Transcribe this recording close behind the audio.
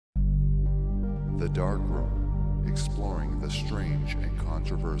The Dark Room, exploring the strange and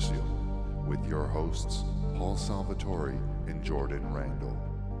controversial, with your hosts, Paul Salvatore and Jordan Randall.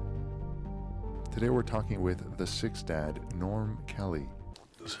 Today we're talking with the Sixth Dad, Norm Kelly.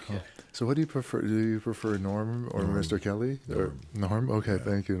 So what do you prefer? Do you prefer Norm or Mr. Kelly? Or Norm? Okay,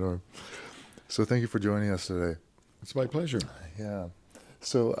 thank you, Norm. So thank you for joining us today. It's my pleasure. Yeah.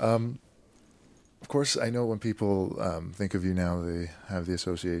 So, of course, I know when people think of you now, they have the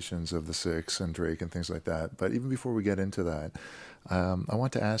associations of the Six and Drake and things like that. But even before we get into that, I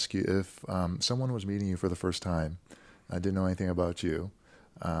want to ask you if someone was meeting you for the first time, didn't know anything about you,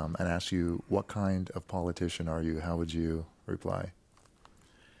 and asked you, what kind of politician are you? How would you reply?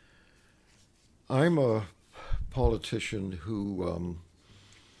 I'm a politician who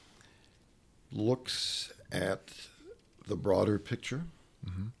looks at the broader picture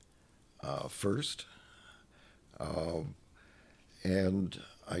first, and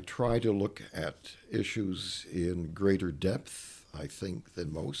I try to look at issues in greater depth, I think,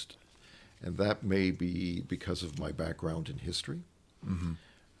 than most, and that may be because of my background in history.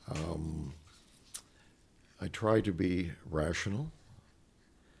 I try to be rational,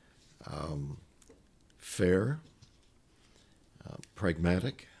 fair,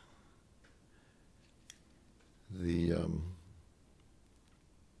 pragmatic.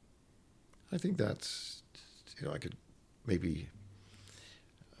 I think that's, I could maybe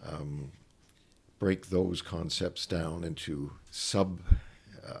break those concepts down into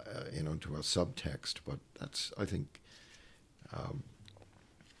into a subtext, but that's, I think,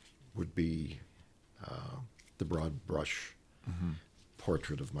 would be the broad brush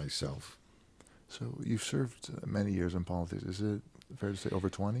portrait of myself. So you've served many years in politics. Is it fair to say over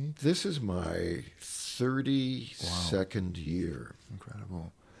 20? This is my 32nd year.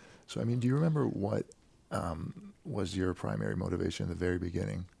 Incredible. So, I mean, do you remember what was your primary motivation at the very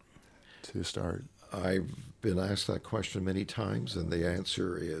beginning to start? I've been asked that question many times, and the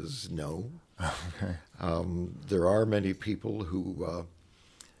answer is no. Okay. There are many people who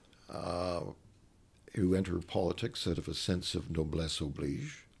enter politics out of a sense of noblesse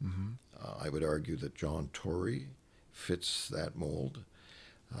oblige. I would argue that John Tory fits that mold.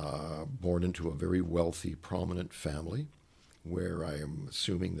 Born into a very wealthy, prominent family, where I am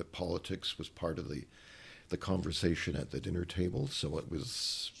assuming that politics was part of the conversation at the dinner table. So it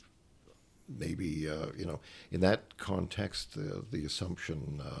was maybe, in that context, the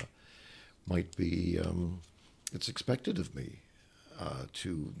assumption might be it's expected of me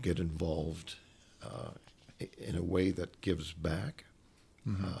to get involved in a way that gives back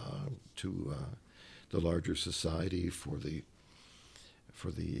to the larger society for the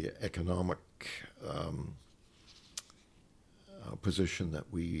economic position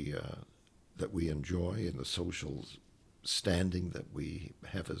that we enjoy and the social standing that we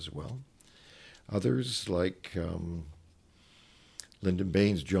have as well. Others, like Lyndon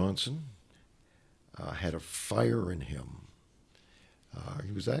Baines Johnson, had a fire in him.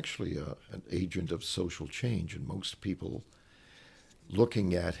 He was actually an agent of social change, and most people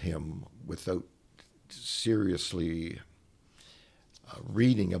looking at him without seriously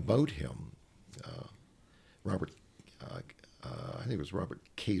reading about him, I think it was Robert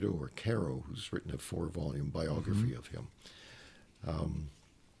Cato or Caro, who's written a 4-volume biography of him,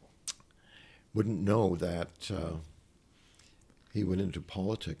 wouldn't know that he went into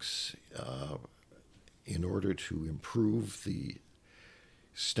politics in order to improve the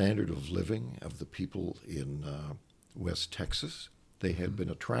standard of living of the people in West Texas. They had been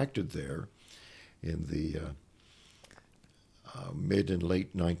attracted there in the mid and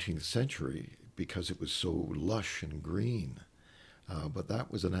late 19th century because it was so lush and green. But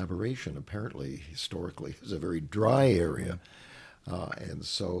that was an aberration, apparently, historically. It was a very dry area. And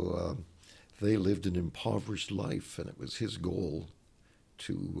so they lived an impoverished life, and it was his goal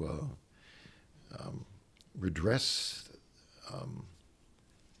to redress,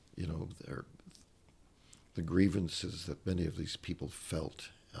 the grievances that many of these people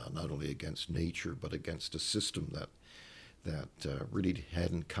felt, not only against nature, but against a system that really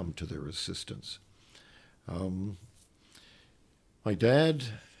hadn't come to their assistance. My dad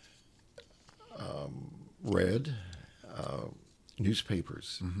read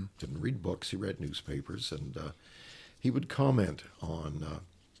newspapers. Didn't read books, he read newspapers, and he would comment on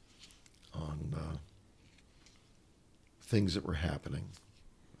things that were happening.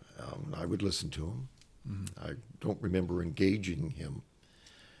 I would listen to him. I don't remember engaging him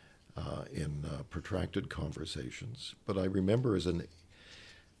in protracted conversations, but I remember as an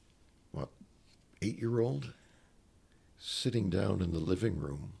 8-year-old sitting down in the living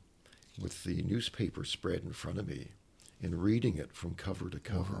room with the newspaper spread in front of me and reading it from cover to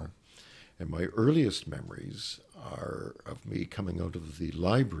cover. And my earliest memories are of me coming out of the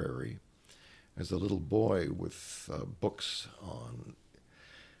library as a little boy with books on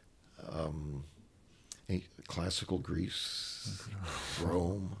classical Greece,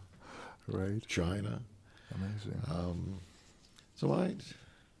 Rome, Right. China. Amazing. So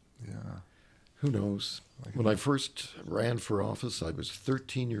Yeah. who knows? When I first ran for office, I was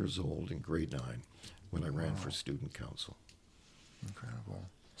 13 years old in grade 9 when I ran for student council. Incredible.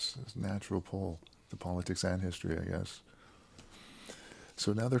 It's a natural pull to politics and history, I guess.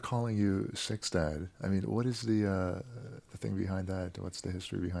 So now they're calling you Six Dad. I mean, what is the thing behind that? What's the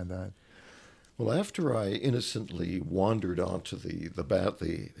history behind that? Well, after I innocently wandered onto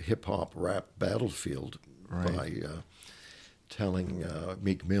the hip hop rap battlefield Right. by telling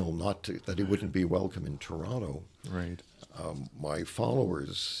Meek Mill that he wouldn't be welcome in Toronto, Right. my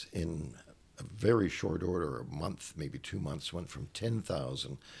followers in a very short order, a month, maybe 2 months, went from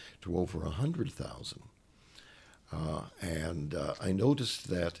 10,000 to over 100,000. And I noticed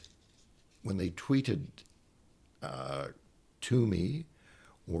that when they tweeted to me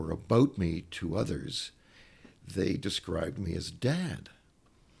or about me to others, they described me as Dad.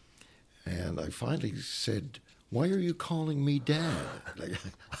 And I finally said, "Why are you calling me Dad?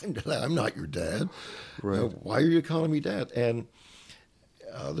 I'm not your dad. Right. Why are you calling me Dad?" And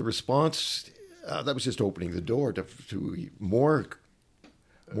the response, that was just opening the door to more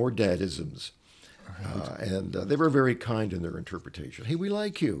dadisms. And they were very kind in their interpretation. "Hey, we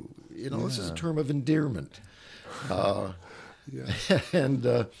like you. This is a term of endearment." Yeah. And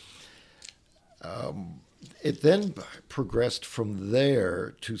it then progressed from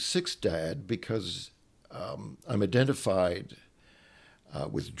there to Six Dad because I'm identified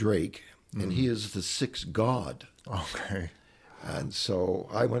with Drake, and he is the sixth god. Okay. And so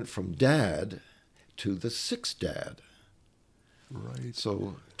I went from Dad to the Sixth Dad. Right.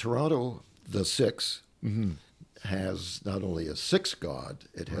 So Toronto, the Six, has not only a sixth god,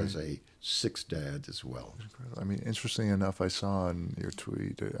 it has a Sixth Dad as well. Incredible. I mean, interesting enough, I saw on your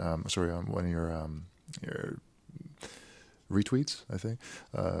tweet, on one of your retweets, I think,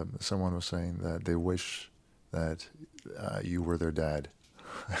 someone was saying that they wish that you were their dad.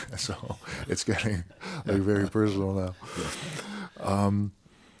 So it's getting very personal now.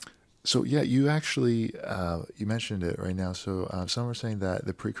 So yeah, you actually you mentioned it right now. So some are saying that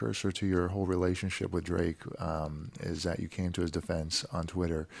the precursor to your whole relationship with Drake is that you came to his defense on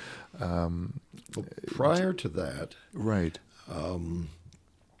Twitter. Well, prior to that, Right.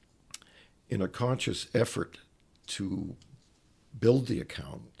 in a conscious effort to build the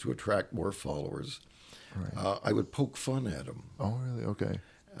account to attract more followers, Right. I would poke fun at him Oh, really? Okay.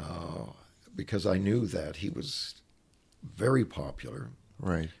 because I knew that he was very popular,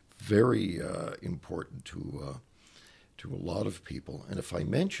 Right. very important to a lot of people, and if I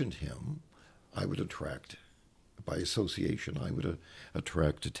mentioned him, I would attract, by association, I would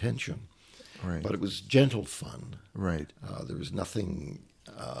attract attention. Right. But it was gentle fun. Right. There was nothing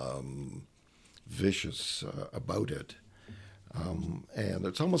vicious about it. And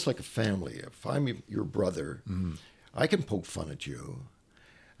it's almost like a family. If I'm your brother, I can poke fun at you.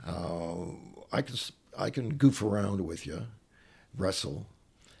 I can goof around with you, wrestle.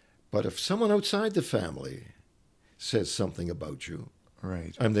 But if someone outside the family says something about you,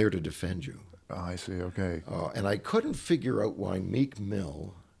 Right. I'm there to defend you. Oh, I see. Okay. And I couldn't figure out why Meek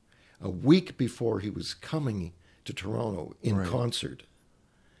Mill, a week before he was coming to Toronto in Right. concert,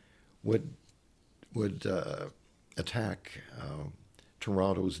 would attack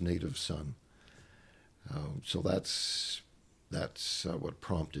Toronto's native son. So that's what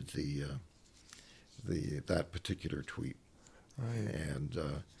prompted that particular tweet. Right.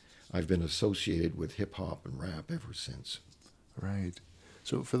 And I've been associated with hip hop and rap ever since. Right.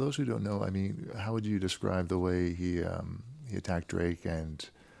 So for those who don't know, I mean, how would you describe the way he attacked Drake and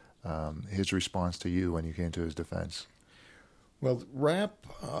his response to you when you came to his defense? Well, rap,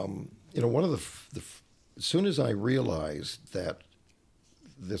 one of as soon as I realized that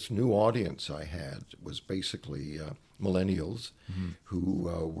this new audience I had was basically millennials who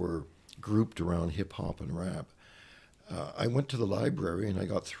were grouped around hip hop and rap, I went to the library and I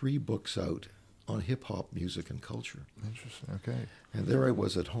got 3 books out on hip hop music and culture. Interesting. Okay. And there I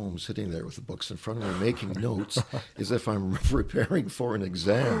was at home, sitting there with the books in front of me, making notes as if I'm preparing for an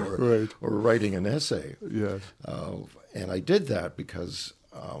exam or writing an essay. Yes. And I did that because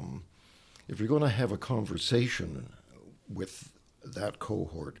if you're going to have a conversation with that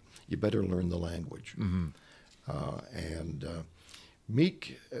cohort, you better learn the language. And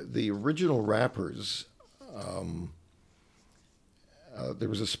Meek, the original rappers, there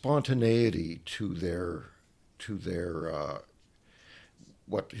was a spontaneity to their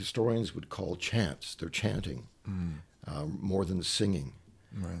what historians would call chants. They're chanting more than singing.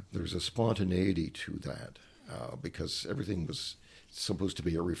 Right. There's a spontaneity to that because everything was supposed to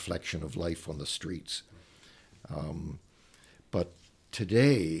be a reflection of life on the streets. But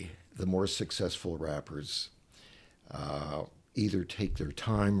today, the more successful rappers either take their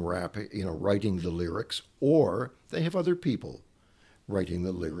time writing the lyrics, or they have other people writing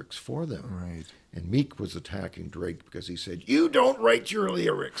the lyrics for them. Right. And Meek was attacking Drake because he said, "You don't write your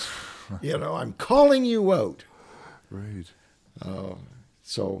lyrics. I'm calling you out." Right.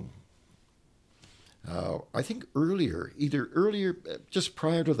 So I think either earlier, just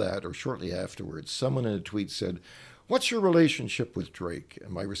prior to that or shortly afterwards, someone in a tweet said, "What's your relationship with Drake?"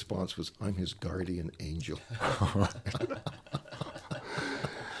 And my response was, "I'm his guardian angel."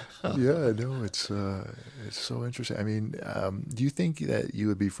 Yeah, no, it's so interesting. I mean, do you think that you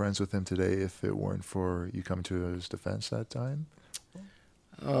would be friends with him today if it weren't for you coming to his defense that time?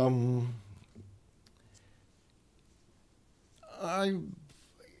 I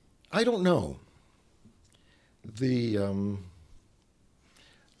don't know.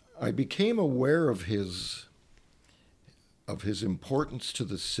 I became aware of his importance to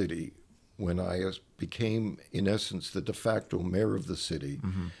the city when I became, in essence, the de facto mayor of the city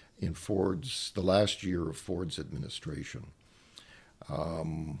in the last year of Ford's administration.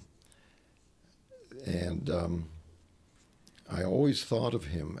 I always thought of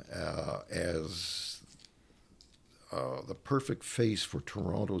him as the perfect face for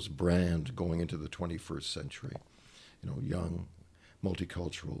Toronto's brand going into the 21st century. Young,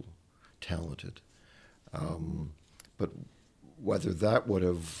 multicultural, talented. But whether that would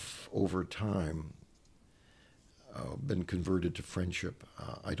have, over time, been converted to friendship,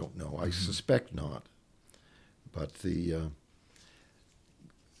 I don't know. I suspect not. But the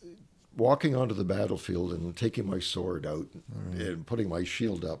walking onto the battlefield and taking my sword out and putting my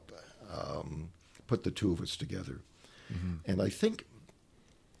shield up put the two of us together. And I think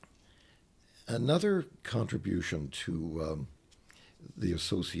another contribution to the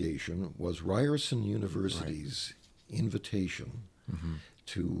association was Ryerson University's invitation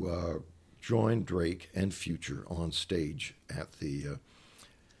to join Drake and Future on stage at the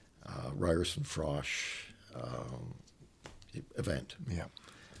Ryerson Frosh event. Yeah.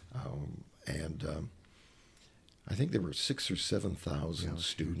 I think there were 6,000 or 7,000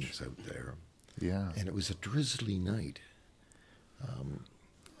 students out there. Yeah. And it was a drizzly night.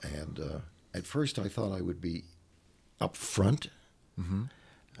 At first I thought I would be up front,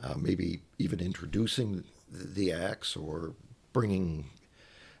 maybe even introducing the acts or bringing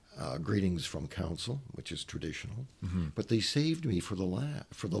greetings from council, which is traditional. But they saved me for the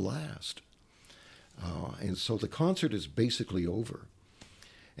last. And so the concert is basically over.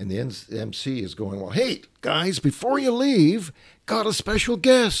 And the MC is going, "Well, hey, guys, before you leave, got a special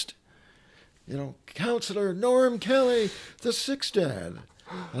guest. Councillor Norm Kelly, the Sixth Dad."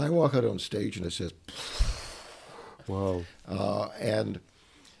 And I walk out on stage and it says, Wow. And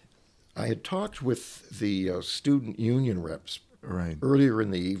I had talked with the student union reps earlier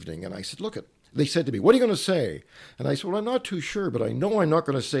in the evening, and I said, they said to me, "What are you going to say?" And I said, "Well, I'm not too sure, but I know I'm not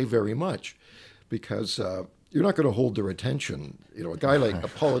going to say very much because you're not going to hold their attention. A guy like a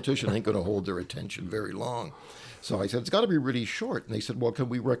politician ain't going to hold their attention very long." So I said, "It's got to be really short." And they said, "Well, can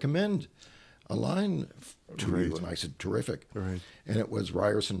we recommend a line to you?" And I said, "Terrific." Right. And it was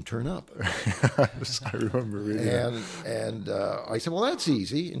Ryerson Turn Up. I remember reading that. And I said, "Well, that's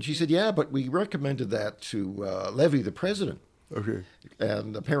easy." And she said, "Yeah, but we recommended that to Levy, the president." Okay.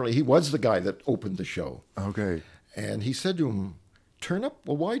 And apparently he was the guy that opened the show. Okay. And he said to him, "Turnip?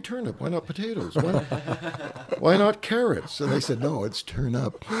 Well, why turnip? Why not potatoes? Why not carrots?" And they said, "No, it's turn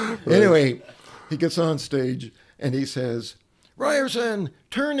up." Anyway, he gets on stage and he says, "Ryerson,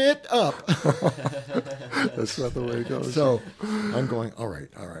 turn it up." That's not the way it goes. So I'm going, all right,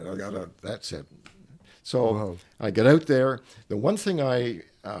 that's it. So I get out there. The one thing I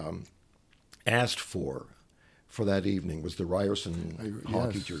asked for that evening was the Ryerson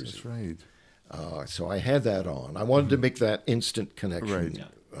hockey jersey. That's right. So I had that on. I wanted to make that instant connection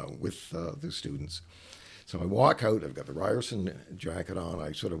with the students. So I walk out. I've got the Ryerson jacket on.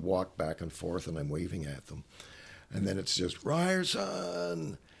 I sort of walk back and forth, and I'm waving at them. And then it's just,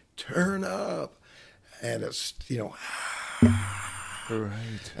 "Ryerson, turn up." And it's,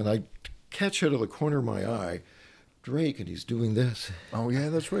 Right. And I catch out of the corner of my eye Drake, and he's doing this. Oh, yeah,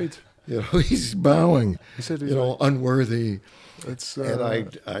 that's right. He's bowing, He said unworthy. It's,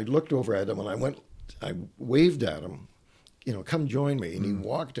 And I looked over at him, and I waved at him, "Come join me." And he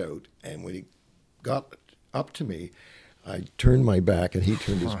walked out, and when he got up to me, I turned my back, and he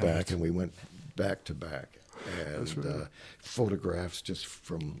turned his back, and we went back to back. and photographs just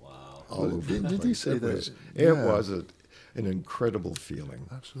from all Well, over the did place. he say that? It Yeah. was an incredible feeling.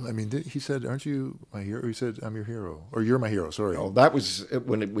 Absolutely. I mean, he said, "Aren't you my hero?" He said, "I'm your hero," or "You're my hero." Sorry. Oh, that was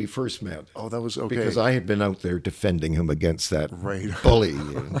when we first met. Oh, that was okay. Because I had been out there defending him against that Right. bully,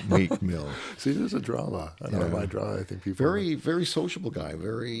 Meek Mill. See, there's a drama. I don't know my drama. I think people Very, very sociable guy,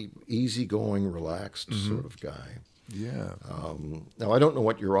 very easygoing, relaxed Mm-hmm. sort of guy. Yeah. Now, I don't know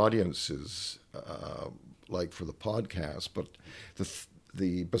what your audience is like for the podcast, but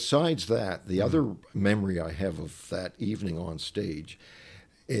the besides that, the other memory I have of that evening on stage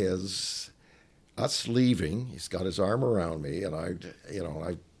is us leaving. He's got his arm around me, and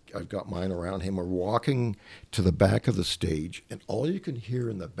I've got mine around him. We're walking to the back of the stage, and all you can hear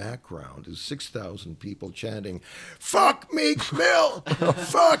in the background is 6,000 people chanting, "Fuck Meek Mill!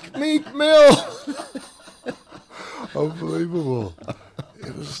 Fuck Meek Mill!" Unbelievable.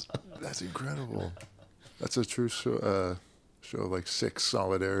 That's incredible. That's a true show of like Six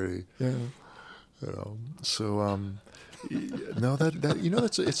solidarity. Yeah. So no, that you know,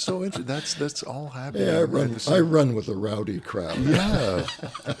 it's so interesting. That's all happening. Yeah, at the I same- run with a rowdy crowd. Yeah.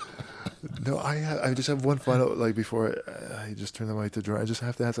 No, I just have one final, like, before I just turn the mic to Jordan. I just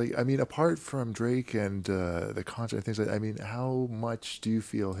have to ask, like, I mean, apart from Drake and the concert and things like that, I mean, how much do you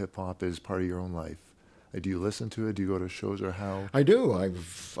feel hip hop is part of your own life? Like, do you listen to it? Do you go to shows, or how? I do.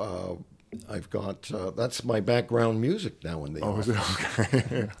 I've got that's my background music now in the Oh, office. is it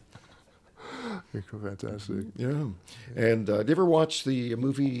okay? Fantastic. Yeah. And did you ever watch the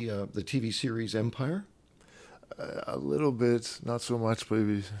movie, the TV series Empire? A little bit, not so much,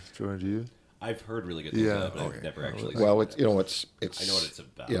 maybe. Jordan, do you? I've heard really good things Yeah. about it, but I've never actually Well, seen it's it. I know what it's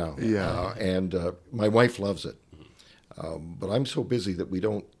about. Yeah. Yeah. And my wife loves it, but I'm so busy that we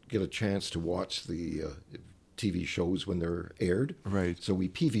don't get a chance to watch the TV shows when they're aired. Right. So we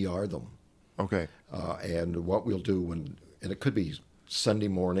PVR them. Okay. And what we'll do and it could be Sunday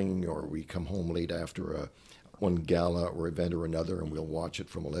morning, or we come home late after one gala or event or another, and we'll watch it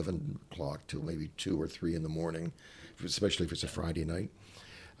from 11 o'clock till maybe 2 or 3 in the morning, especially if it's a Friday night.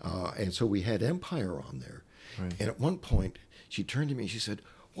 And so we had Empire on there. Right. And at one point, she turned to me and she said,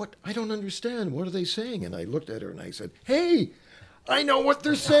 "What? I don't understand. What are they saying?" And I looked at her and I said, "Hey, I know what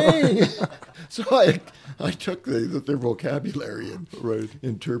they're saying." So I took their vocabulary and Right.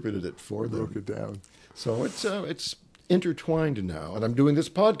 interpreted it for them. Broke it down. So it's intertwined now, and I'm doing this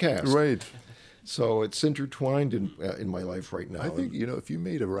podcast. Right. So it's intertwined in my life right now. I think, you know, if you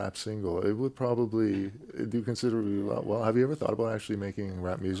made a rap single, it would probably do considerably well. Have you ever thought about actually making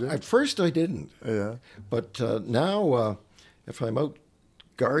rap music? At first I didn't, Yeah. but now if I'm out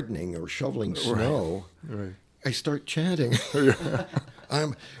gardening or shoveling snow, Right. I start chanting.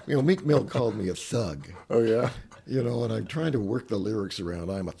 Meek Mill called me a thug. Oh, yeah. And I'm trying to work the lyrics around.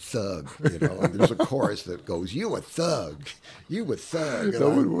 I'm a thug, and there's a chorus that goes, "You a thug, you a thug." And That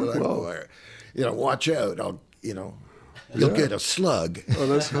would work well. Watch out, you'll get a slug. Oh,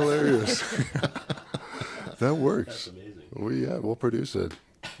 that's hilarious. That works. That's amazing. We'll produce it.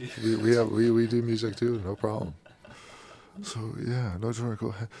 We do music too, no problem. So yeah, no, Jordan, go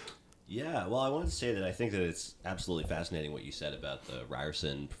ahead. Yeah, well, I wanted to say that I think that it's absolutely fascinating what you said about the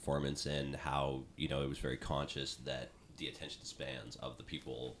Ryerson performance and how, it was very conscious that the attention spans of the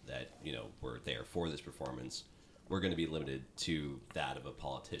people that, were there for this performance were going to be limited to that of a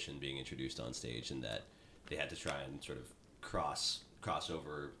politician being introduced on stage, and that they had to try and sort of cross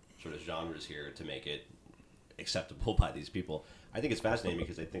over sort of genres here to make it acceptable by these people. I think it's fascinating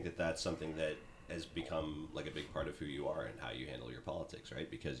because I think that that's something that has become like a big part of who you are and how you handle your politics, right?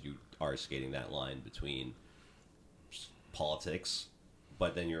 Because you are skating that line between politics,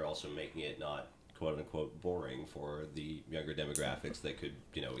 but then you're also making it not quote unquote boring for the younger demographics that could,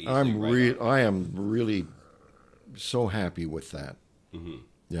 easily I am really so happy with that. Mm-hmm.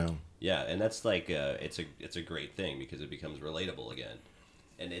 Yeah. Yeah, and that's like it's a great thing because it becomes relatable again,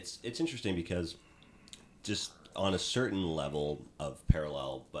 and it's interesting because just on a certain level of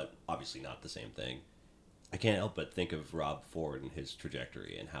parallel, but obviously not the same thing, I can't help but think of Rob Ford and his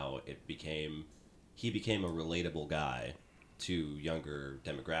trajectory and how he became a relatable guy to younger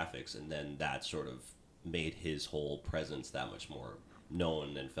demographics, and then that sort of made his whole presence that much more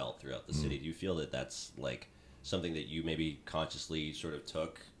known and felt throughout the city. Do you feel that that's like something that you maybe consciously sort of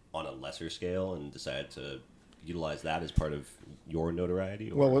took on a lesser scale and decided to utilize that as part of your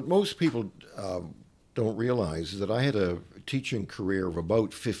notoriety? Or? Well, what most people don't realize is that I had a teaching career of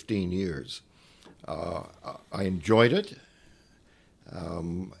about 15 years. I enjoyed it,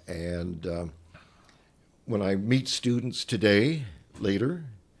 and when I meet students today, later,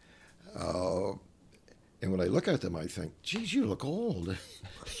 And when I look at them, I think, geez, you look old.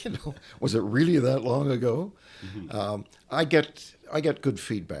 Was it really that long ago? Mm-hmm. I get good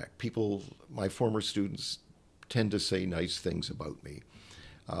feedback. People, my former students, tend to say nice things about me.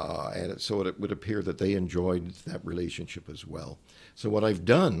 And so it would appear that they enjoyed that relationship as well. So what I've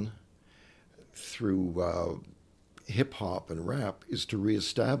done through hip-hop and rap is to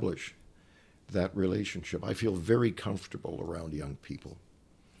reestablish that relationship. I feel very comfortable around young people.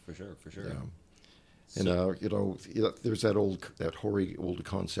 For sure. Yeah. And there's that hoary old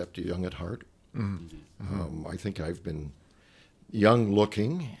concept, young at heart. Mm-hmm. I think I've been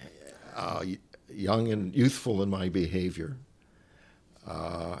young-looking, young and youthful in my behavior,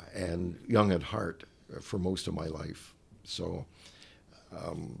 and young at heart for most of my life. So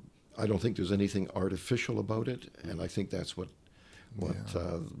I don't think there's anything artificial about it, and I think that's what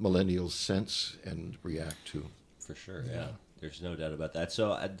millennials sense and react to. For sure, yeah. There's no doubt about that.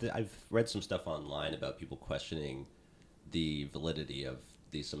 So I've read some stuff online about people questioning the validity of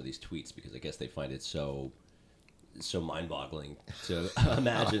some of these tweets because I guess they find it so mind-boggling to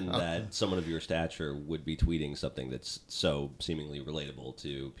imagine that someone of your stature would be tweeting something that's so seemingly relatable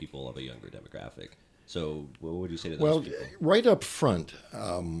to people of a younger demographic. So what would you say to those people? Well, right up front,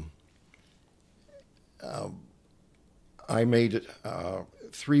 I made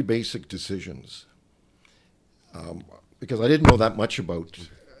 3 basic decisions. Because I didn't know that much about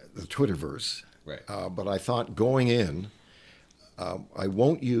the Twitterverse. Right. But I thought going in, I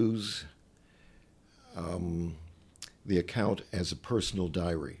won't use the account as a personal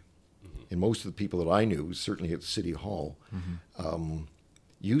diary. Mm-hmm. And most of the people that I knew, certainly at City Hall,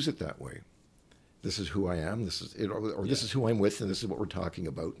 use it that way. This is who I am, this is this is who I'm with, and this is what we're talking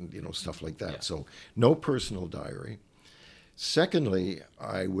about, and stuff like that. Yeah. So no personal diary. Secondly,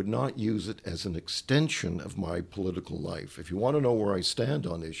 I would not use it as an extension of my political life. If you want to know where I stand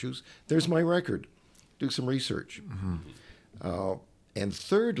on issues, there's my record. Do some research. Mm-hmm. And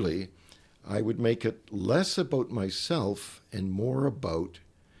thirdly, I would make it less about myself and more about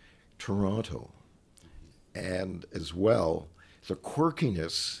Toronto. And as well, the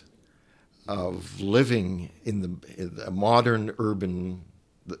quirkiness of living in a modern urban,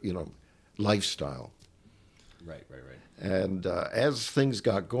 lifestyle. Right. And as things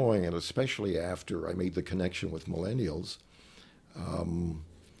got going, and especially after I made the connection with millennials, and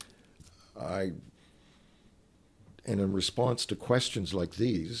in response to questions like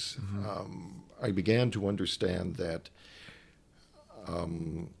these, I began to understand that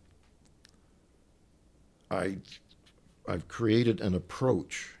I've created an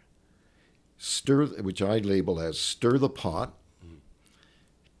approach, which I label as stir the pot,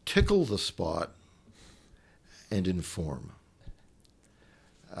 tickle the spot, and inform.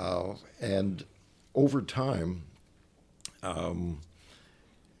 And over time, I've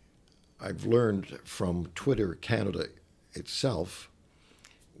learned from Twitter Canada itself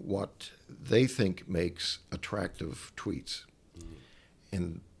what they think makes attractive tweets,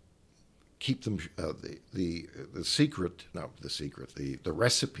 and keep them the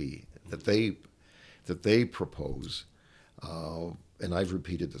recipe that they propose, and I've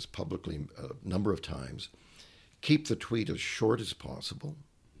repeated this publicly a number of times. Keep the tweet as short as possible.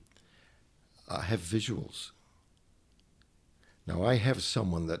 Have visuals. Now, I have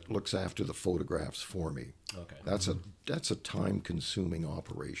someone that looks after the photographs for me. Okay. That's a time-consuming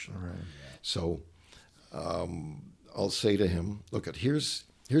operation. Right. So I'll say to him, look, here's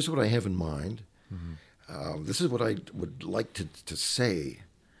what I have in mind. Mm-hmm. This is what I would like to say.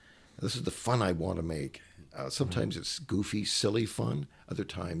 This is the fun I want to make. Sometimes it's goofy, silly fun. Other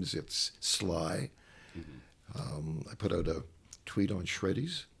times it's sly. Mm-hmm. I put out a tweet on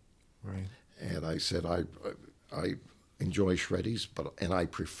Shreddies, right? And I said I enjoy Shreddies, and I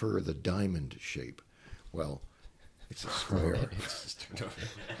prefer the diamond shape. Well, it's a square.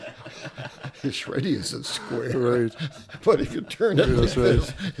 Shreddy is a square, right? But if you turn it like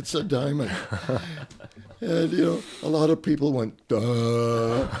this, it's a diamond. And a lot of people went,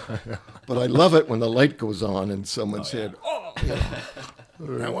 duh. But I love it when the light goes on and someone said, "Oh,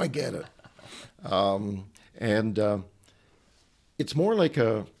 now I get it." And it's more like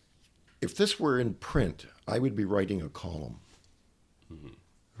if this were in print, I would be writing a column. Mm-hmm.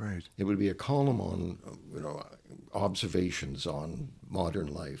 Right. It would be a column on, observations on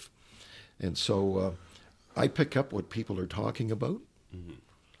modern life. And so I pick up what people are talking about.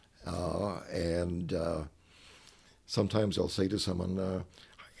 Mm-hmm. And sometimes I'll say to someone,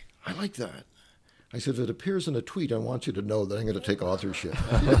 I like that. I said, if it appears in a tweet, I want you to know that I'm going to take authorship.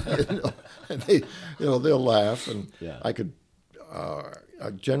 And they, they'll laugh, and I could.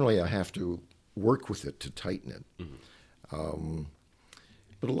 Generally, I have to work with it to tighten it. Mm-hmm.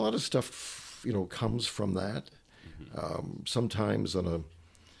 But a lot of stuff comes from that. Sometimes on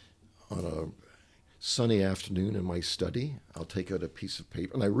a sunny afternoon in my study, I'll take out a piece of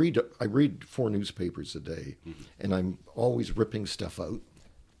paper, and I read 4 newspapers a day, and I'm always ripping stuff out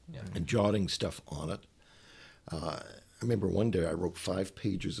and jotting stuff on it. I remember one day I wrote 5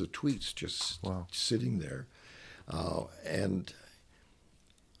 pages of tweets just sitting there, and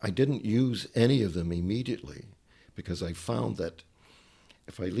I didn't use any of them immediately because I found that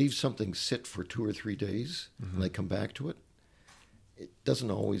if I leave something sit for 2 or 3 days and I come back to it, it doesn't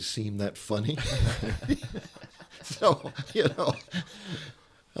always seem that funny. So,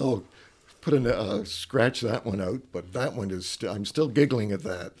 I'll scratch that one out, but that one is I'm still giggling at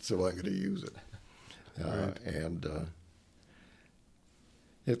that, so I'm going to use it. And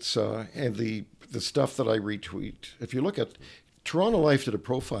it's and the stuff that I retweet. If you look at Toronto Life did a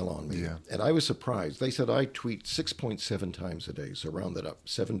profile on me, and I was surprised. They said I tweet 6.7 times a day, so round that up,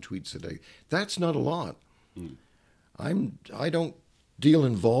 7 tweets a day. That's not a lot. I don't deal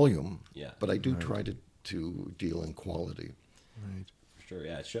in volume, but I do try to deal in quality. Right. For sure,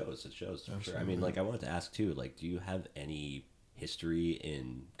 yeah, it shows. It shows for sure. I mean, like, I wanted to ask too, like, do you have any history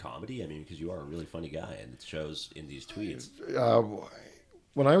in comedy? I mean, because you are a really funny guy, and it shows in these tweets.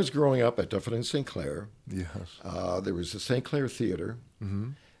 When I was growing up at Dufferin and St. Clair, there was the St. Clair Theatre,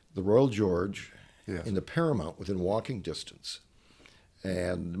 the Royal George, and the Paramount within walking distance.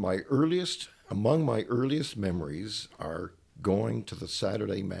 And among my earliest memories are going to the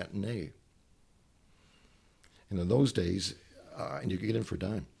Saturday matinee. And in those days, and you could get in for a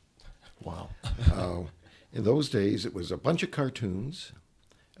dime. Wow. In those days, it was a bunch of cartoons,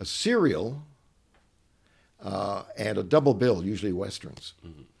 a cereal, and a double bill, usually Westerns.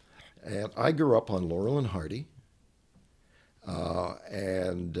 And I grew up on Laurel and Hardy,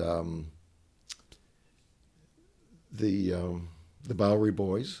 and the Bowery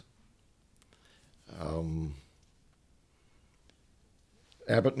Boys,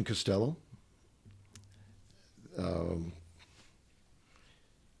 Abbott and Costello.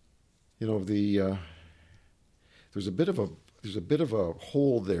 There's a bit of a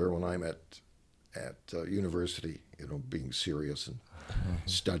hole there when I'm at university, being serious and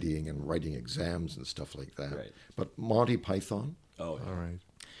studying and writing exams and stuff like that. Right. But Monty Python. Oh, yeah. All right.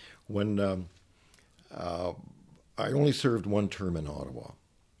 When I only served 1 term in Ottawa,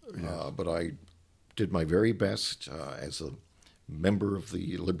 but I did my very best as a member of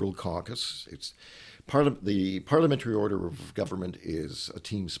the Liberal caucus. It's the parliamentary order of government is a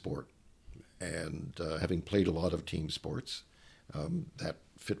team sport, and having played a lot of team sports, that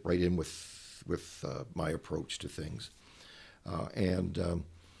fit right in with my approach to things. And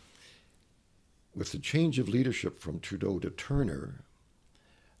with the change of leadership from Trudeau to Turner,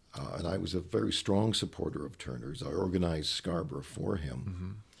 and I was a very strong supporter of Turner's. I organized Scarborough for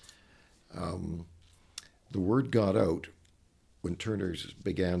him. The word got out when Turner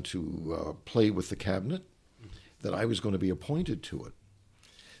began to play with the cabinet that I was going to be appointed to it.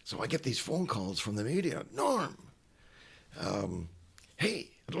 So I get these phone calls from the media. Norm,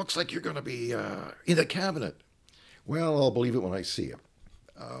 hey, it looks like you're going to be in the cabinet. Well, I'll believe it when I see it.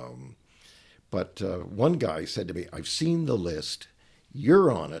 But one guy said to me, I've seen the list.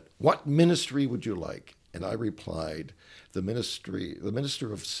 You're on it. What ministry would you like? And I replied, the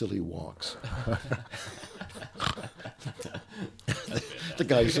Minister of Silly Walks. The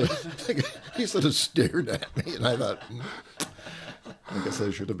guy he sort of stared at me, and I thought, I guess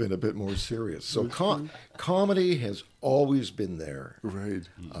I should have been a bit more serious. So comedy has always been there. Right.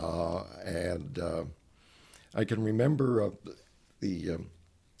 And I can remember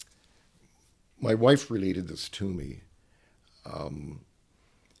my wife related this to me.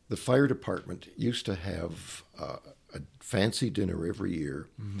 The fire department used to have a fancy dinner every year,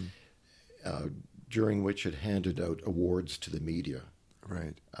 during which it handed out awards to the media.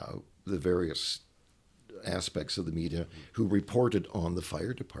 Right. The various aspects of the media who reported on the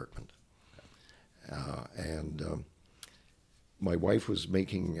fire department. And my wife was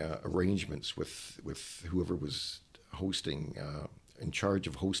making arrangements with whoever was hosting, in charge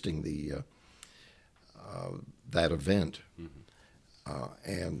of hosting that event.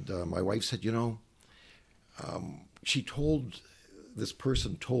 And my wife said, this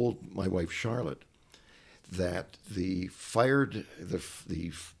person told my wife Charlotte that the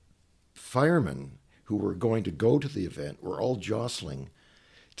firemen who were going to go to the event were all jostling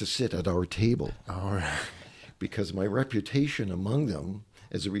to sit at our table. All right. Because my reputation among them,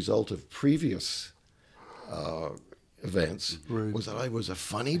 as a result of previous events, was that I was a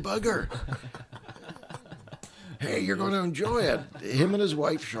funny bugger. Hey, you're going to enjoy it. Him and his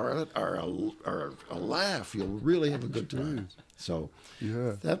wife, Charlotte, are a laugh. You'll really have a good time. So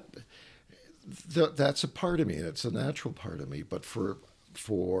that's a part of me. It's a natural part of me. But for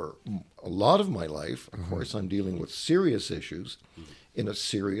a lot of my life, of course, I'm dealing with serious issues in a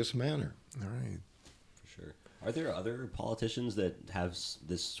serious manner. All right. For sure. Are there other politicians that have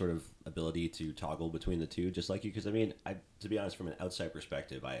this sort of ability to toggle between the two, just like you? Because, I mean, to be honest, from an outside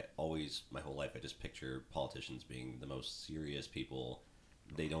perspective, my whole life, I just picture politicians being the most serious people.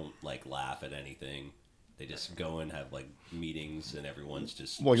 They don't, like, laugh at anything. They just go and have, like, meetings, and everyone's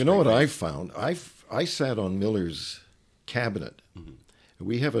just... Well, you know what I found? I sat on Miller's cabinet.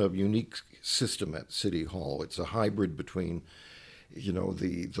 We have a unique system at City Hall. It's a hybrid between,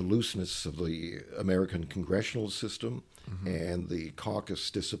 the looseness of the American congressional system and the caucus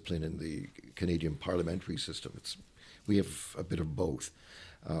discipline in the Canadian parliamentary system. We have a bit of both.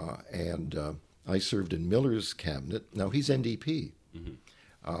 And I served in Miller's cabinet. Now, he's NDP.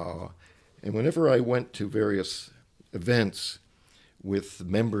 And whenever I went to various events with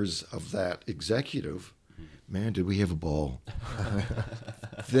members of that executive, man, did we have a ball.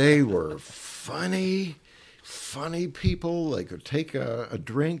 They were funny people. They could take a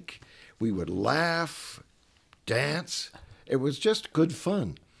drink. We would laugh, dance. It was just good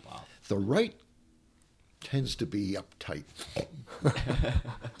fun. Wow. The right tends to be uptight.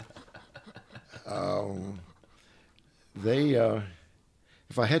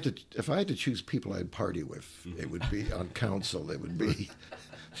 If I had to choose people I'd party with, it would be on council. It would be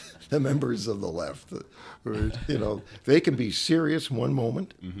the members of the left. Right. They can be serious one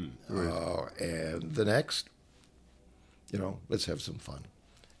moment, Right. and the next, let's have some fun.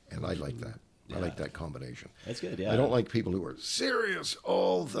 And I like that. Yeah. I like that combination. That's good, yeah. I don't like people who are serious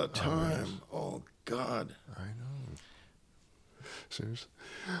all the time. Oh, God. I know. Seriously.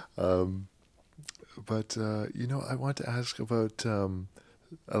 But, I want to ask about a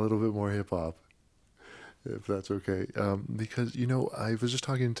little bit more hip-hop, if that's okay. Because, I was just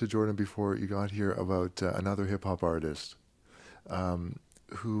talking to Jordan before you got here about another hip-hop artist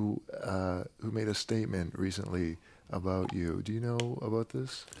who made a statement recently about you. Do you know about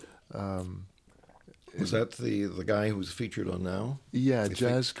this? Was that the guy who's featured on Now? Yeah,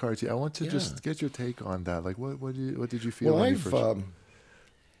 Jazz Cartier. I want to just get your take on that. Like, what did you feel Well, when you first...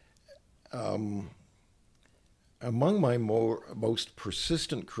 among my most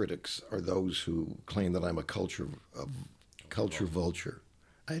persistent critics are those who claim that I'm a culture vulture.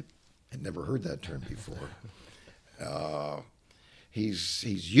 I had never heard that term before.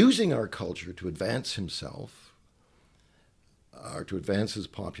 He's using our culture to advance himself, or to advance his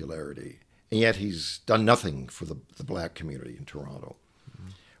popularity, and yet he's done nothing for the black community in Toronto.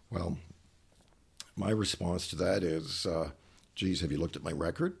 Well, my response to that is, geez, have you looked at my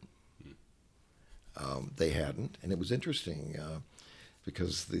record? They hadn't, and it was interesting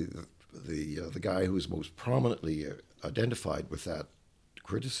because the guy who was most prominently identified with that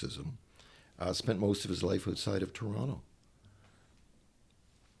criticism spent most of his life outside of Toronto,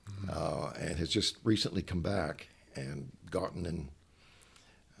 and has just recently come back and gotten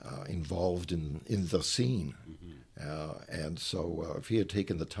involved in the scene. And so if he had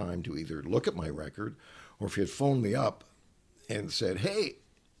taken the time to either look at my record, or if he had phoned me up and said, "Hey,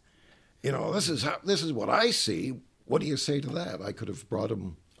 this is what I see. What do you say to that?" I could have brought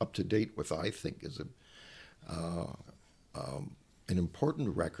him up to date with, I think, is an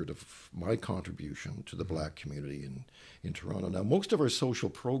important record of my contribution to the black community in Toronto. Now, most of our social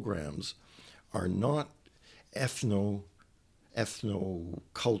programs are not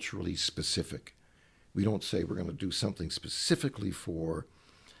ethno-culturally specific. We don't say we're going to do something specifically for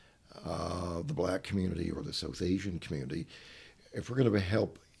the black community or the South Asian community. If we're going to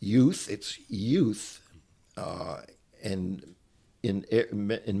help youth, it's youth, and in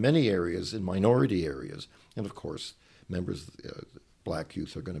many areas, in minority areas, and of course, black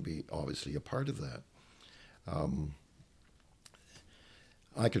youth are going to be obviously a part of that.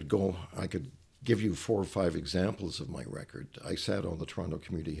 I could give you 4 or 5 examples of my record. I sat on the Toronto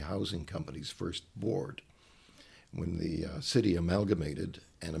Community Housing Company's first board when the city amalgamated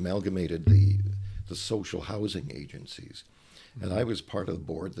the social housing agencies. And I was part of the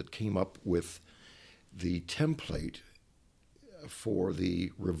board that came up with the template for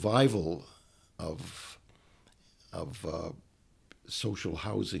the revival of social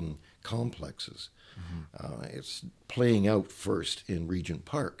housing complexes. It's playing out first in Regent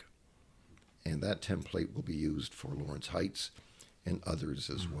Park, and that template will be used for Lawrence Heights and others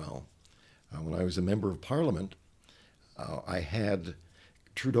as well. When I was a member of Parliament,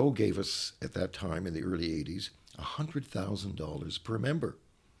 Trudeau gave us, at that time in the early 80s, $100,000 per member.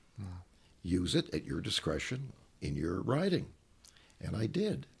 Use it at your discretion in your riding. And I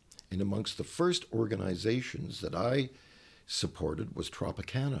did. And amongst the first organizations that I supported was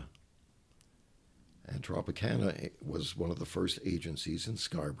Tropicana. And Tropicana was one of the first agencies in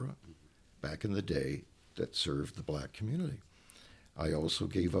Scarborough back in the day that served the black community. I also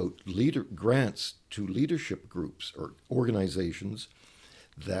gave out grants to leadership groups or organizations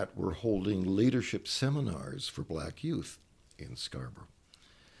that were holding leadership seminars for black youth in Scarborough.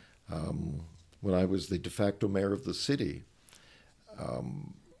 When I was the de facto mayor of the city,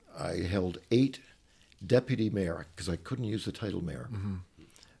 I held 8 deputy mayor, because I couldn't use the title mayor,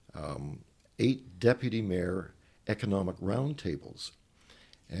 8 deputy mayor economic roundtables.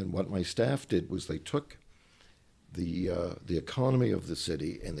 And what my staff did was they took the economy of the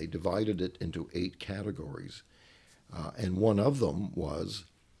city and they divided it into 8 categories. And one of them was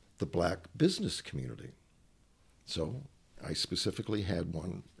the black business community. So I specifically had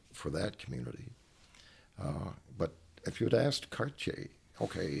one for that community. But if you had asked Cartier,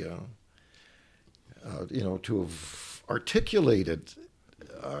 okay, to have articulated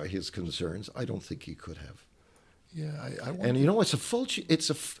his concerns, I don't think he could have. Yeah, I wonder. And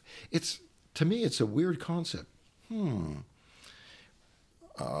it's to me, it's a weird concept.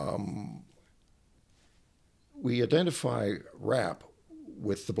 We identify rap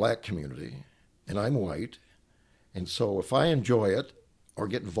with the black community, and I'm white, and so if I enjoy it or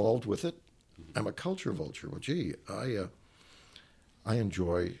get involved with it, I'm a culture vulture. Well, gee, I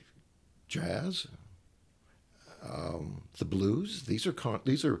enjoy jazz, the blues. These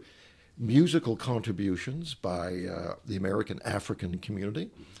are musical contributions by the American African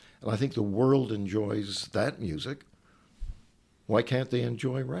community, and I think the world enjoys that music. Why can't they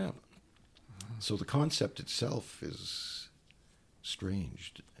enjoy rap? So the concept itself is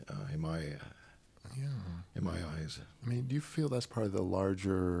strange in my eyes. I mean, do you feel that's part of the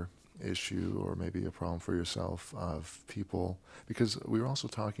larger issue, or maybe a problem for yourself, of people? Because we were also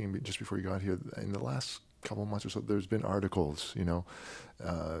talking just before you got here, in the last couple of months or so, there's been articles, in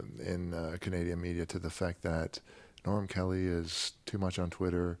Canadian media to the fact that Norm Kelly is too much on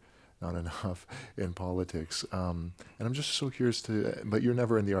Twitter, not enough in politics. And I'm just so curious but you're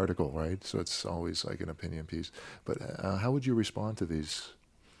never in the article, right? So it's always like an opinion piece. But how would you respond to these?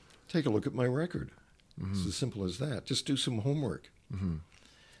 Take a look at my record. It's as simple as that. Just do some homework.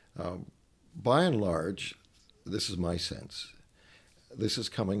 By and large, this is my sense. This is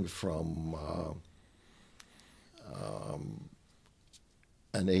coming from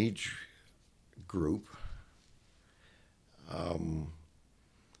an age group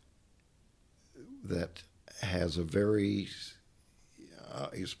that has a very,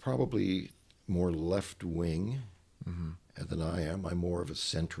 is probably more left-wing than I am. I'm more of a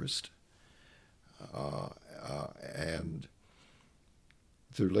centrist. And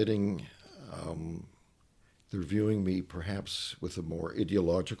they're they're viewing me perhaps with a more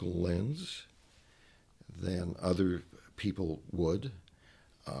ideological lens than other people would.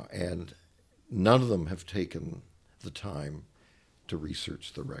 And none of them have taken the time to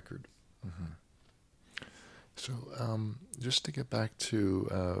research the record. So just to get back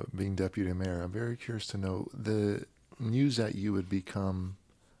to being deputy mayor, I'm very curious to know the news that you would become,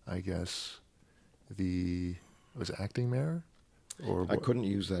 I guess, was acting mayor? Or I couldn't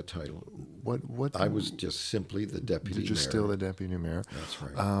use that title. What? I was just simply the deputy mayor. You're just still the deputy mayor. That's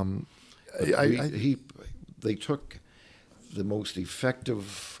right. They took the most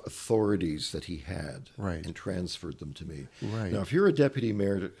effective authorities that he had and transferred them to me. Right. Now, if you're a deputy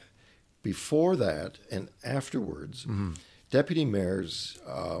mayor, before that and afterwards, deputy mayors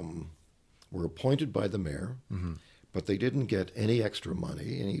were appointed by the mayor, but they didn't get any extra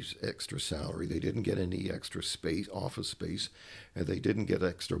money, any extra salary. They didn't get any extra space, office space, and they didn't get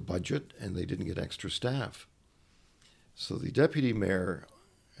extra budget, and they didn't get extra staff. So the deputy mayor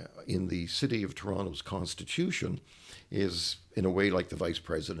in the City of Toronto's Constitution is, in a way, like the vice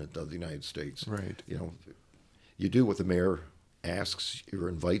president of the United States. Right. You do what the mayor asks or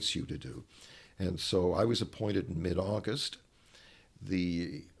invites you to do. And so I was appointed in mid-August.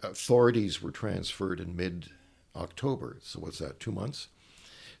 The authorities were transferred in mid-October. So what's that, 2 months?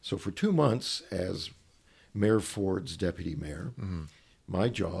 So for 2 months, as Mayor Ford's deputy mayor, my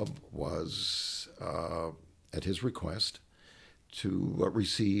job was, at his request, to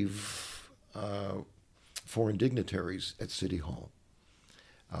receive foreign dignitaries at City Hall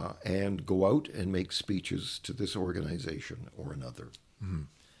and go out and make speeches to this organization or another. And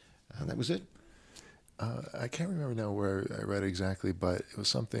that was it. I can't remember now where I read exactly, but it was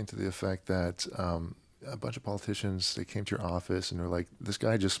something to the effect that a bunch of politicians, they came to your office and they're like, this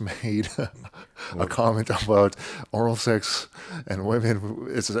guy just made a comment about oral sex and women.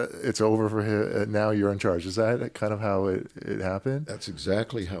 It's over for him. Now you're in charge. Is that kind of how it happened? That's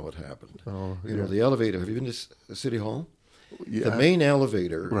exactly how it happened. Oh, the elevator. Have you been to City Hall? Yeah. The main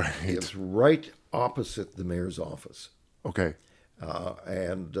elevator is right opposite the mayor's office. Okay.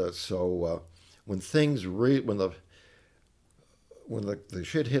 So when things when the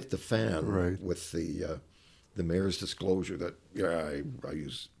shit hit the fan Right. with the mayor's disclosure that I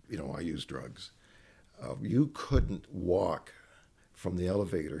use drugs, you couldn't walk from the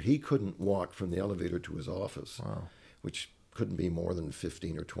elevator. He couldn't walk from the elevator to his office, Wow. which couldn't be more than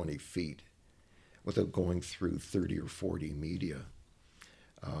 15 or 20 feet, without going through 30 or 40 media.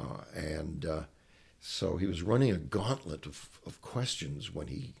 So he was running a gauntlet of questions when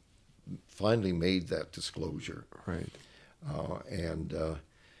he finally made that disclosure. Right.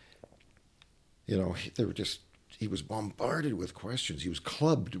 He was bombarded with questions. He was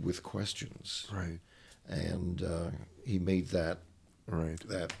clubbed with questions. Right. And he made that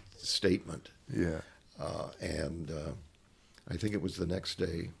statement. Yeah. I think it was the next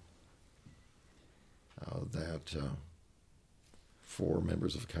day that 4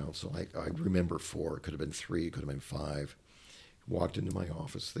 members of council, I remember 4, it could have been 3, it could have been 5, walked into my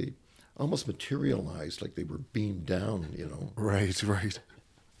office. They almost materialized like they were beamed down, Right. Right.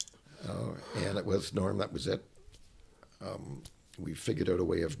 And it was, Norm, that was it. We figured out a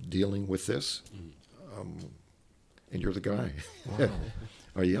way of dealing with this, and you're the guy. Wow.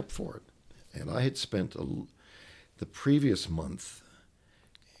 Are you up for it? And I had spent the previous month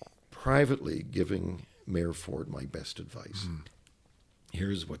privately giving Mayor Ford my best advice.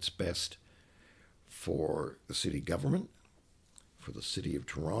 Here's what's best for the city government, for the city of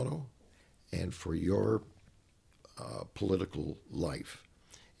Toronto, and for your political life.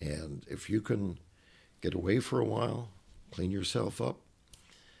 And if you can get away for a while, clean yourself up,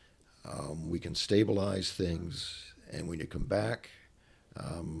 we can stabilize things, and when you come back,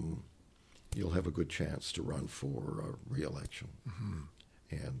 you'll have a good chance to run for re-election.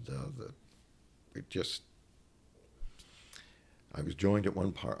 And I was joined at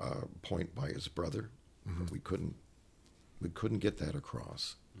one point by his brother. We couldn't get that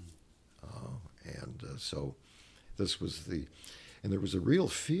across. So this was and there was a real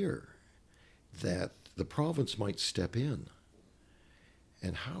fear that the province might step in.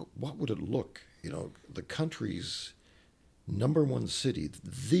 And what would it look? The country's #1 city,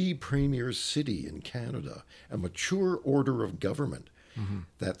 the premier city in Canada, a mature order of government,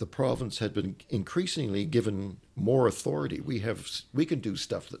 that the province had been increasingly given more authority. We can do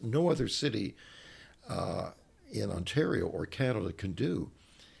stuff that no other city in Ontario or Canada can do.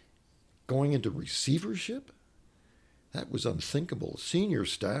 Going into receivership, that was unthinkable. Senior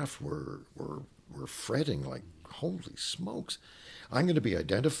staff were fretting like, holy smokes, I'm going to be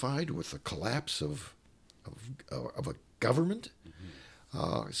identified with the collapse of a government.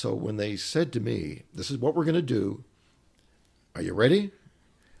 So when they said to me, this is what we're going to do, are you ready?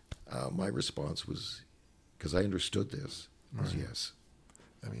 My response was, because I understood this, was yes.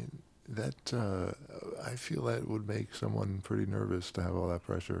 I mean, I feel that would make someone pretty nervous to have all that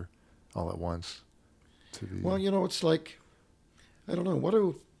pressure all at once. Well, it's like, I don't know,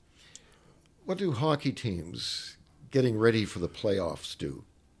 what do hockey teams getting ready for the playoffs do?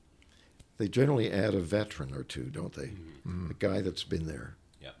 They generally add a veteran or two, don't they? A guy that's been there.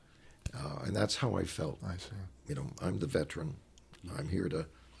 Yeah. And that's how I felt. I see. I'm the veteran. I'm here to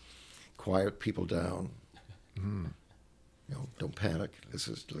quiet people down. Don't panic. This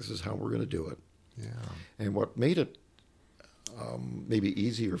is how we're going to do it. Yeah. And what made it maybe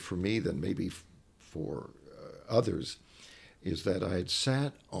easier for me than maybe for others is that I had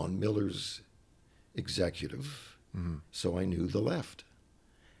sat on Miller's executive, so I knew the left.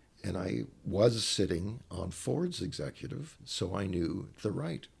 And I was sitting on Ford's executive, so I knew the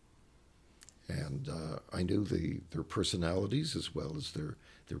right. And I knew their personalities as well as their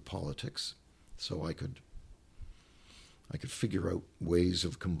politics, so I could figure out ways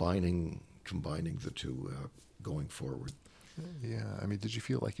of combining the two going forward. Yeah, I mean, did you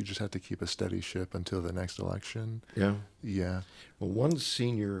feel like you just had to keep a steady ship until the next election? Yeah. Yeah. Well, one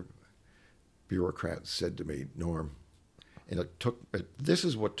senior bureaucrat said to me, Norm, and this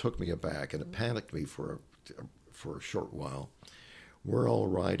is what took me aback, and it panicked me for a short while. We're all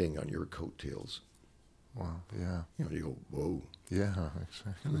riding on your coattails. Wow. Yeah. You go, whoa. Yeah.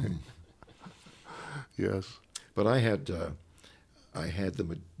 Exactly. Yes. But I had the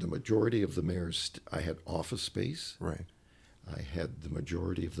majority of the mayor's. I had office space. Right. I had the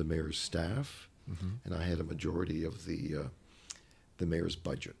majority of the mayor's staff, and I had a majority of the mayor's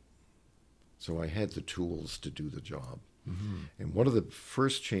budget. So I had the tools to do the job. And one of the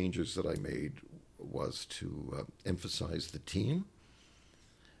first changes that I made was to emphasize the team.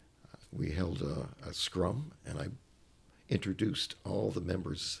 We held a scrum, and I introduced all the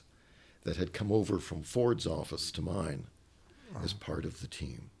members that had come over from Ford's office to mine as part of the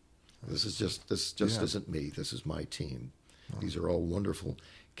team. This isn't me. This is my team. These are all wonderful,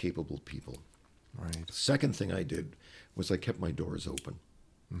 capable people. Right. Second thing I did was I kept my doors open.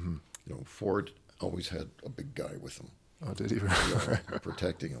 Mm-hmm. You know, Ford always had a big guy with him. Oh, did he?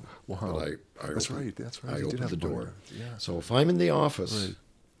 Protecting him. Wow. But That's right. I You did opened have the door. bodyguards. Yeah. So if I'm in the office Right.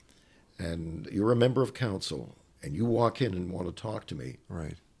 and you're a member of council and you walk in and want to talk to me,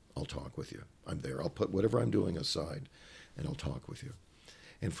 Right. I'll talk with you. I'm there. I'll put whatever I'm doing aside and I'll talk with you.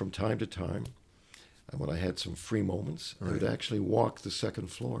 And from time to time, when I had some free moments, I would Right. actually walk the second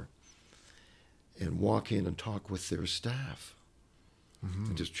floor and walk in and talk with their staff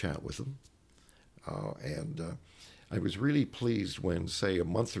and just chat with them. I was really pleased when, say, a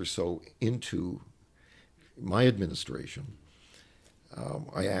month or so into my administration,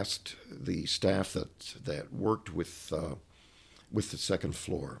 I asked the staff that worked with the second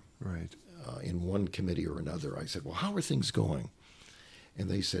floor Right. in one committee or another. I said, "Well, how are things going?" And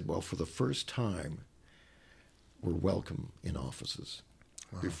they said, "Well, for the first time, we're welcome in offices."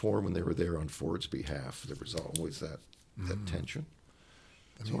 Wow. Before, when they were there on Ford's behalf, there was always that tension.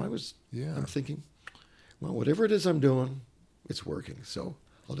 I'm thinking, well, whatever it is I'm doing, it's working. So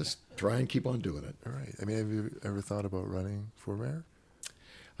I'll just try and keep on doing it. All right. I mean, have you ever thought about running for mayor?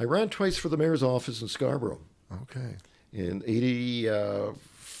 I ran twice for the mayor's office in Scarborough Okay. in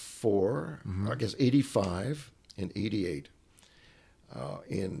 84, I guess 85 and 88.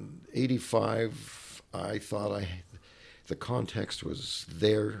 In 85, I thought the context was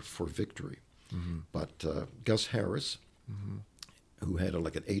there for victory. Mm-hmm. But Gus Harris, who had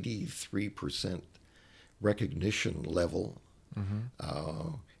like an 83% recognition level,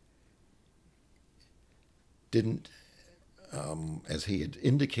 didn't, as he had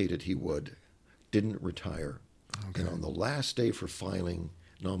indicated he would, didn't retire. Okay. And on the last day for filing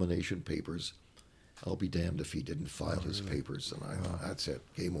nomination papers, I'll be damned if he didn't file his papers. And I thought, that's it,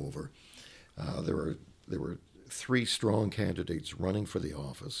 game over. There were three strong candidates running for the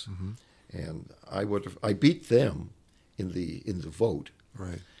office, and I beat them in the vote,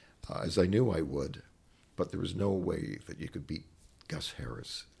 Right. as I knew I would, but there was no way that you could beat Gus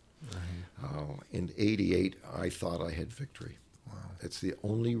Harris. Right. In 88, I thought I had victory. Wow. It's the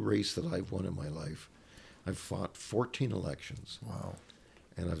only race that I've won in my life. I've fought 14 elections, Wow.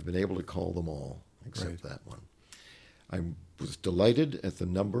 and I've been able to call them all except Right. that one. I was delighted at the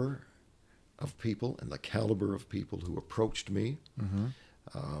number of people and the caliber of people who approached me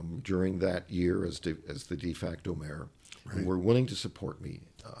during that year as the de facto mayor, Right. and were willing to support me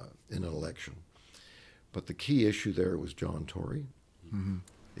in an election. But the key issue there was John Tory.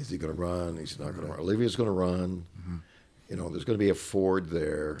 Is he going to run? He's not going to run. Olivia's going to run. You know, there's going to be a Ford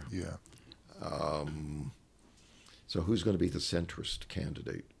there. Yeah. So who's going to be the centrist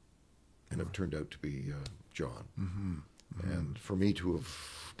candidate? And it turned out to be John. And for me to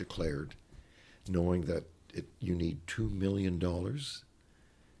have declared, knowing that you need $2 million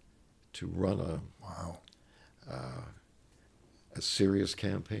to run Wow. a serious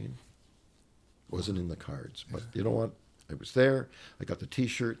campaign, wasn't in the cards. But you know what? I was there. I got the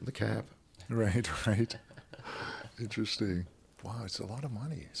T-shirt and the cap. Right. Right. Interesting. Wow, it's a lot of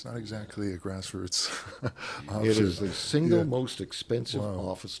money. It's not exactly a grassroots option. It is the single Yeah. most expensive Wow.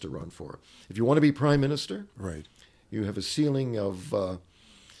 office to run for. If you want to be prime minister, Right. you have a ceiling of, I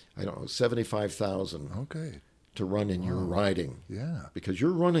don't know, 75,000 Okay. to run in your riding. Yeah. Because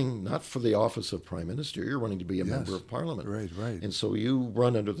you're running not for the office of prime minister, you're running to be a Yes. member of parliament. Right. Right. And so you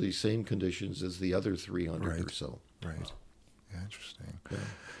run under the same conditions as the other 300 or Right. so. Right. Yeah, interesting. Yeah.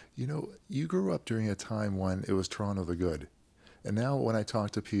 You know, you grew up during a time when it was Toronto the good. And now when I talk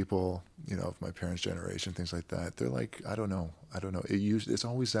to people, you know, of my parents' generation, things like that, they're like, I don't know. It's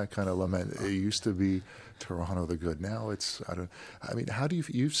always that kind of lament. It used to be Toronto the good. Now it's, how do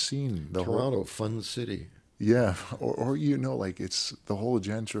you've seen the Toronto, fun city. Yeah, or you know, like it's the whole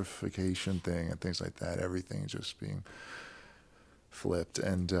gentrification thing and things like that. Everything just being flipped,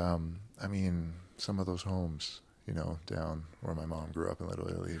 and I mean, some of those homes, you know, down where my mom grew up in Little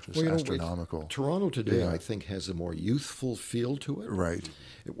Italy, just Well, you know, astronomical. Toronto today, Yeah. I think, has a more youthful feel to it. Right,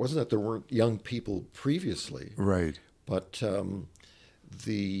 It wasn't that there weren't young people previously, right, but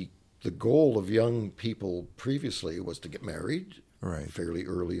the goal of young people previously was to get married right, fairly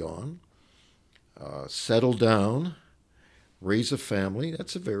early on, settle down, raise a family.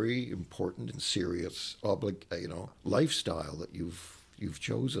 That's a very important and serious lifestyle that you've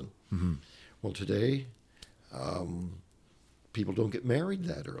chosen. Mm-hmm. Well, today, people don't get married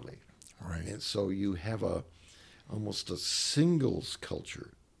that early, right. and so you have almost a singles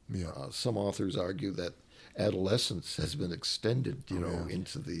culture. Yeah. Some authors argue that adolescence has been extended,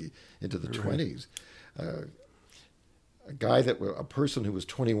 into the 20s. a person who was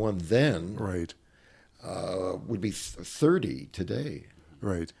 21 then Right. would be 30 today.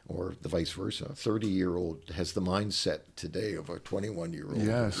 Right. Or the vice versa. A 30-year-old has the mindset today of a 21-year-old.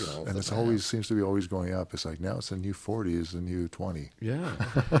 Yes, You know, and it's always seems to be always going up. It's like now it's the new 40 is the new 20. Yeah.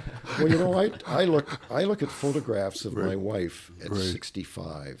 Well, you know, I look at photographs of my wife at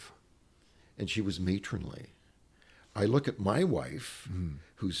 65, and she was matronly. I look at my wife,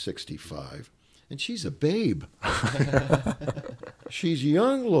 who's 65, and she's a babe. She's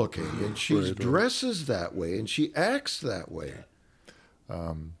young looking, and she dresses that way, and she acts that way.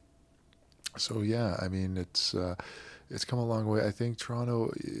 So yeah, I mean it's come a long way. I think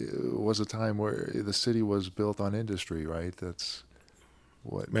Toronto was a time where the city was built on industry, right? That's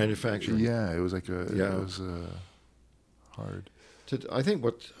what Manufacturing. Yeah, it was like it was hard. I think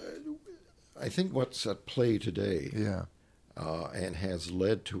what's at play today. Yeah. And has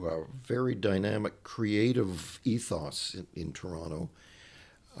led to a very dynamic, creative ethos in Toronto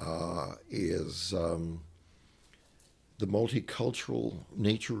is the multicultural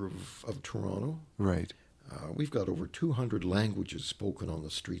nature of Toronto. Right. We've got over 200 languages spoken on the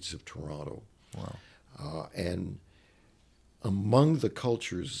streets of Toronto. Wow. And among the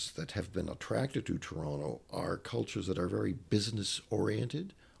cultures that have been attracted to Toronto are cultures that are very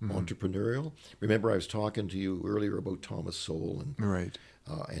business-oriented, entrepreneurial. Remember, I was talking to you earlier about Thomas Sowell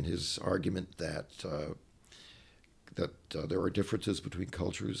and his argument that there are differences between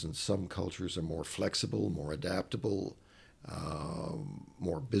cultures, and some cultures are more flexible, more adaptable,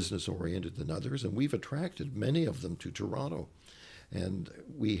 more business-oriented than others, and we've attracted many of them to Toronto. And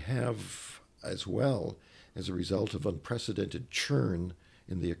we have, as well, as a result of unprecedented churn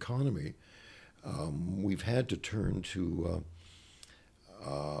in the economy, we've had to turn to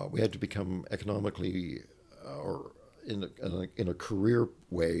we had to become economically, or in a career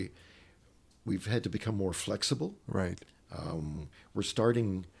way, we've had to become more flexible. Right. We're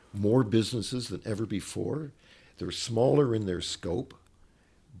starting more businesses than ever before. They're smaller in their scope,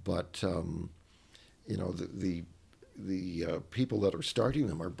 but you know, the people that are starting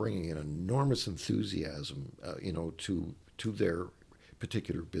them are bringing an enormous enthusiasm, you know, to their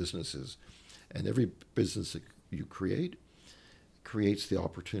particular businesses, and every business that you creates the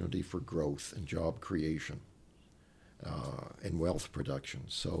opportunity for growth and job creation and wealth production.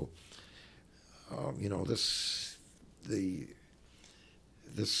 So, you know,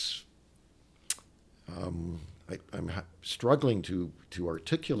 I'm struggling to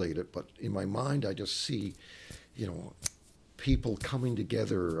articulate it, but in my mind, I just see, you know, people coming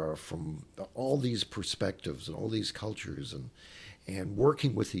together from all these perspectives and all these cultures, and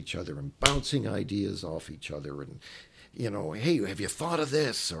working with each other and bouncing ideas off each other, and, you know, hey, have you thought of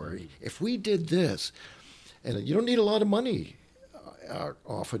this? Or if we did this, and you don't need a lot of money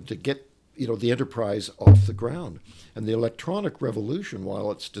often to get, you know, the enterprise off the ground. And the electronic revolution,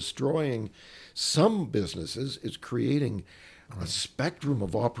 while it's destroying some businesses, is creating a spectrum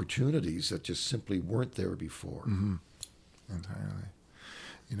of opportunities that just simply weren't there before. Mm-hmm. Entirely.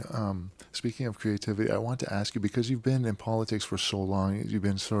 You know, speaking of creativity, I want to ask you, because you've been in politics for so long, you've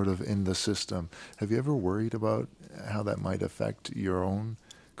been sort of in the system. Have you ever worried about how that might affect your own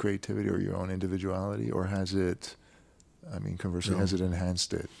creativity or your own individuality, or has it, I mean, conversely, has it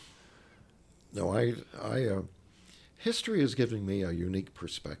enhanced it? No, history is giving me a unique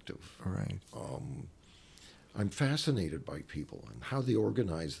perspective. Right. I'm fascinated by people and how they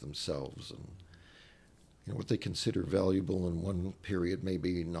organize themselves, and, you know, what they consider valuable in one period,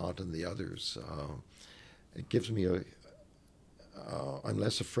 maybe not in the others. It gives me I'm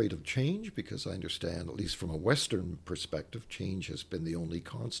less afraid of change, because I understand, at least from a Western perspective, change has been the only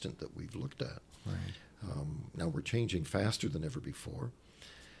constant that we've looked at. Right. Now we're changing faster than ever before.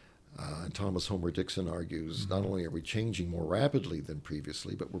 And Thomas Homer Dixon argues, not only are we changing more rapidly than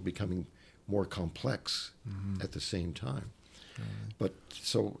previously, but we're becoming more complex at the same time. But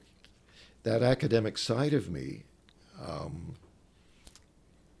so that academic side of me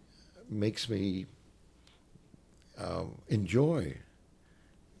makes me enjoy,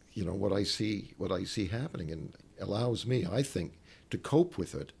 you know, what I see happening, and allows me, I think, to cope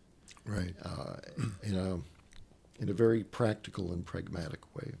with it, right, in a very practical and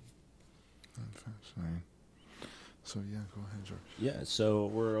pragmatic way. Fascinating. So yeah, go ahead, George. Yeah, so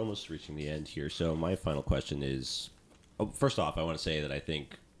we're almost reaching the end here. So my final question is, first off, I want to say that I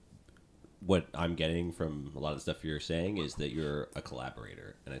think what I'm getting from a lot of the stuff you're saying is that you're a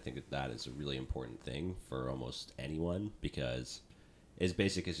collaborator, and I think that is a really important thing for almost anyone, because as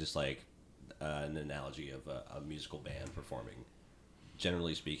basic as just like an analogy of a musical band performing.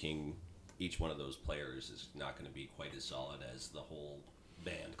 Generally speaking, each one of those players is not going to be quite as solid as the whole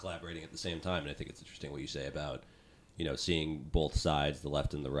band collaborating at the same time. And I think it's interesting what you say about seeing both sides, the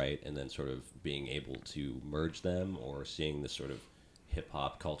left and the right, and then sort of being able to merge them, or seeing this sort of hip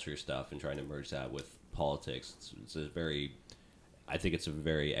hop culture stuff and trying to merge that with politics. I think it's a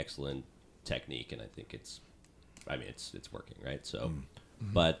very excellent technique, and I think it's working, right? So,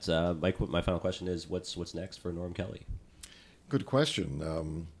 but my final question is, what's next for Norm Kelly? Good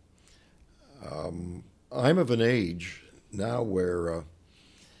question. I'm of an age now where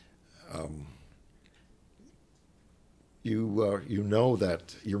you know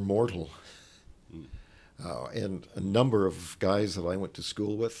that you're mortal. And a number of guys that I went to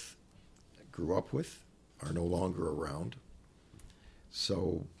school with, grew up with, are no longer around.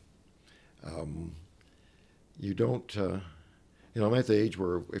 So you don't, I'm at the age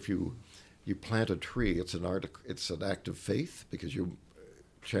where if you plant a tree, it's an act of faith, because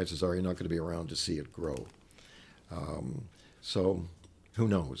chances are you're not going to be around to see it grow. So who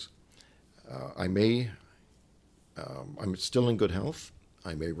knows? I'm still in good health.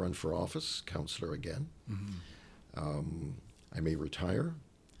 I may run for office, councillor again. I may retire.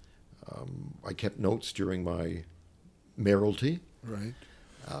 I kept notes during my mayoralty. Right.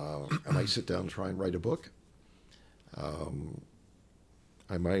 I might sit down and try and write a book.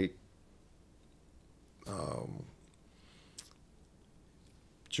 I might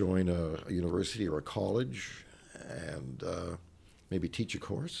join a university or a college and maybe teach a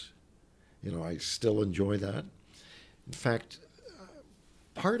course. I still enjoy that. In fact,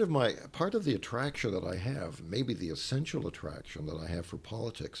 part of the attraction that I have, maybe the essential attraction that I have for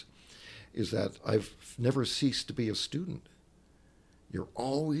politics, is that I've never ceased to be a student. You're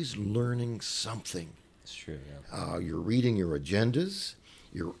always learning something. It's true, yeah. You're reading your agendas.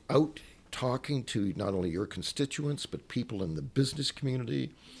 You're out talking to not only your constituents, but people in the business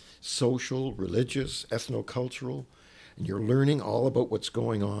community, social, religious, ethnocultural, and you're learning all about what's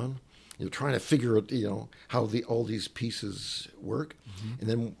going on. You're trying to figure out, how all these pieces work.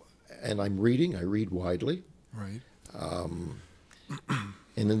 And I'm reading. I read widely. Right.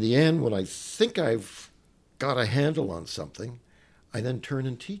 And in the end, when I think I've got a handle on something, I then turn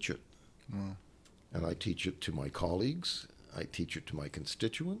and teach it. Wow. And I teach it to my colleagues. I teach it to my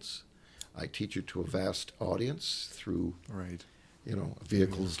constituents. I teach it to a vast audience through, right,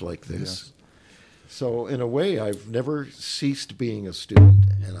 vehicles like this. Yes. So in a way, I've never ceased being a student,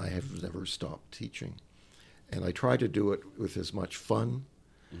 and I have never stopped teaching. And I try to do it with as much fun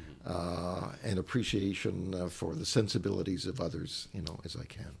and appreciation for the sensibilities of others, as I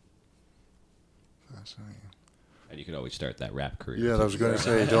can. Fascinating. And you could always start that rap career. Yeah, I was going to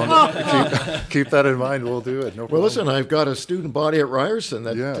say, don't keep that in mind. We'll do it. No problem. Well, listen, I've got a student body at Ryerson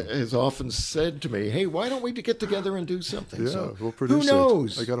that has often said to me, "Hey, why don't we get together and do something?" Yeah, so we'll produce who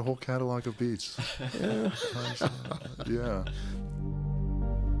knows? I got a whole catalog of beats. Yeah.